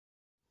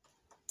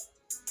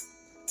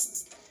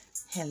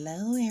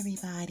Hello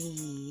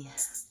everybody,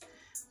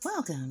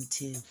 welcome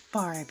to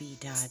Barbie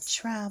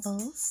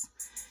Travels.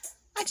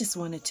 I just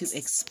wanted to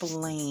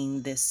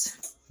explain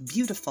this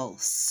beautiful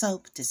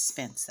soap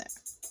dispenser.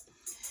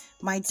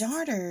 My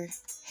daughter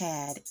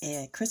had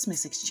a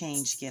Christmas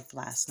exchange gift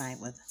last night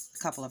with a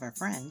couple of her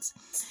friends,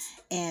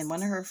 and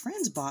one of her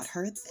friends bought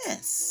her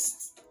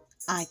this.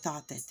 I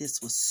thought that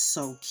this was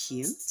so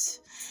cute.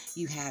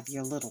 You have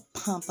your little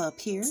pump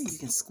up here. You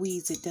can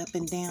squeeze it up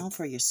and down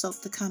for your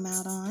soap to come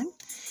out on.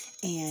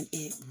 And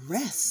it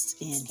rests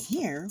in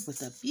here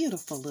with a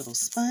beautiful little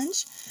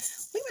sponge.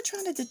 We were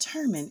trying to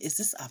determine, is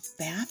this a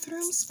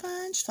bathroom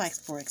sponge, like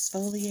for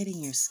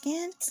exfoliating your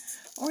skin,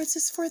 or is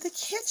this for the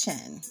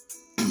kitchen?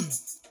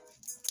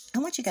 I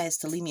want you guys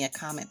to leave me a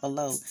comment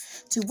below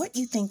to what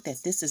you think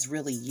that this is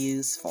really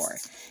used for.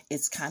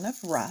 It's kind of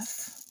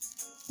rough,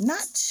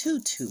 not too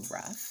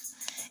rough,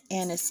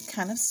 and it's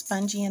kind of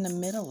spongy in the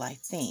middle, I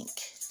think.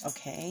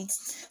 Okay,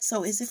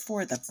 so is it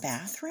for the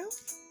bathroom?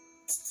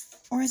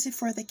 Or is it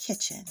for the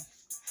kitchen?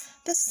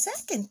 The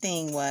second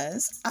thing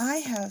was, I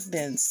have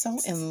been so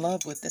in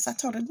love with this. I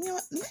told her, you know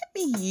what, let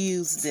me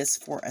use this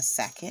for a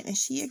second. And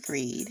she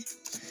agreed.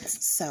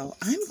 So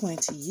I'm going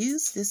to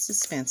use this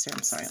dispenser.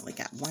 I'm sorry, I only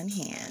got one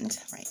hand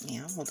right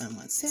now. Hold on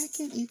one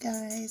second, you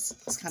guys.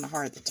 It's kind of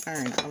hard to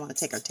turn. I don't want to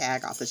take her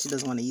tag off, but she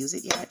doesn't want to use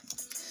it yet.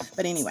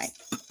 But anyway,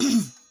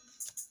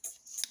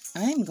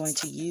 I'm going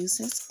to use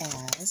this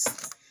as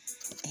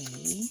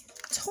a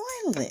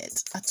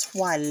toilet,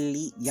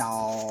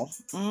 y'all.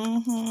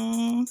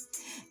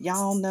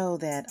 Y'all know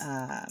that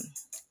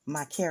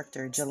my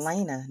character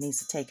Jelena needs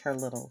to take her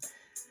little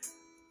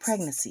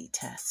pregnancy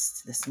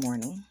test this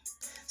morning.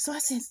 So I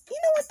said, you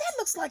know what, that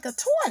looks like a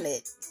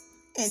toilet.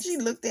 And she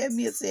looked at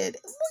me and said,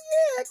 well,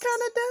 yeah, it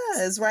kind of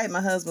does, right?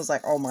 My husband's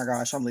like, oh my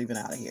gosh, I'm leaving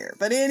out of here.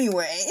 But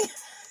anyway,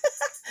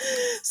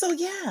 so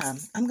yeah,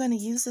 I'm going to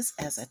use this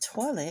as a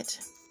toilet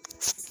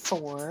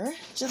for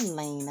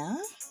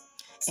Jelena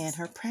and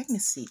her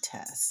pregnancy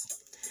test.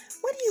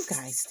 What do you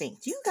guys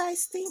think? Do you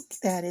guys think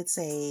that it's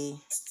a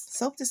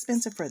soap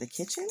dispenser for the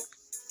kitchen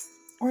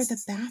or the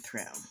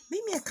bathroom?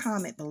 Leave me a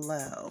comment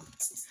below.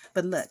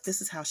 But look,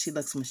 this is how she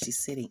looks when she's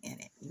sitting in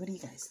it. What do you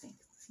guys think?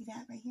 See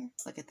that right here?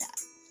 Look at that.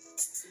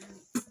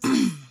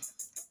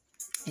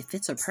 It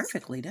fits her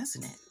perfectly,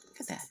 doesn't it?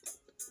 Look at that.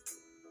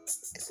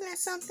 Isn't that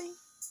something?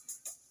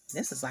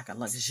 This is like a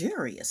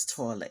luxurious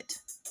toilet.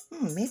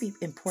 Maybe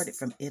imported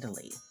from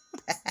Italy.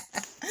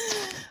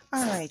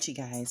 All right, you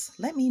guys,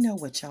 let me know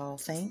what y'all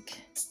think.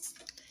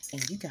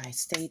 And you guys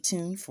stay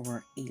tuned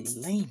for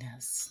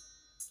Elena's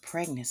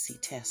pregnancy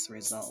test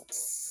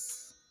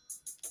results.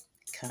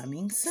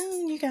 Coming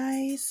soon, you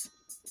guys.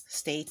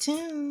 Stay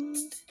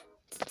tuned.